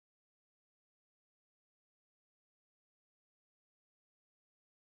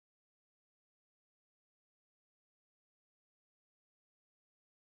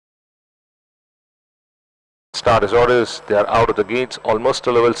start as orders. They are out of the gates. Almost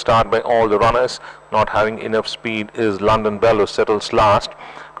a level start by all the runners. Not having enough speed is London Bell, who settles last.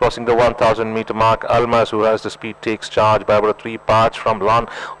 Crossing the 1000 meter mark, Almas, who has the speed, takes charge by about 3 parts from Lan.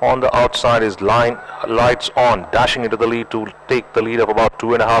 On the outside is Lights On, dashing into the lead to take the lead of about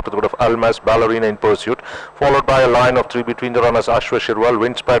 2.5 to the good of Almas. Ballerina in pursuit, followed by a line of 3 between the runners. Ashwa Shirwal,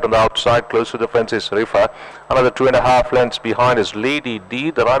 Windsprite on the outside, close to the fence is Rifa. Another 2.5 lengths behind is Lady D.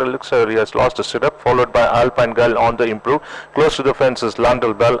 The rider looks like he has lost a sit-up, followed by Alpine Girl on the improve. Close to the fence is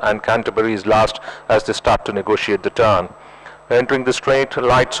London Bell, and Canterbury is last as they start to negotiate the turn. Entering the straight,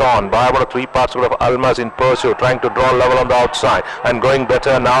 Lights On by about 3 parts of Almas in pursuit, trying to draw level on the outside and going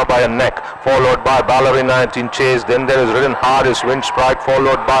better now by a neck, followed by Ballerina in chase. Then there is Ridden Hard is Windsprite,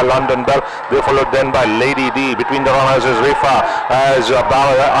 followed by London Bell. They followed then by Lady D. Between the runners is Rifa as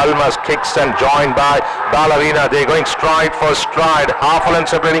Almas kicks and joined by Ballerina. They're going stride for stride, half a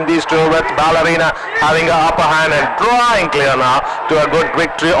length separating these two, with Ballerina having an upper hand and drawing clear now to a good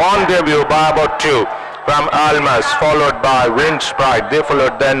victory on debut by about 2. From Almas, followed by Windsprite. They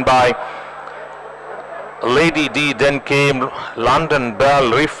followed then by Lady D. Then came London Bell,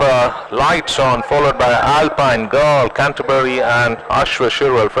 Rifa, Lights On, followed by Alpine Girl, Canterbury, and Ashwa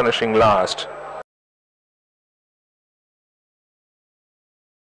Shirwal finishing last.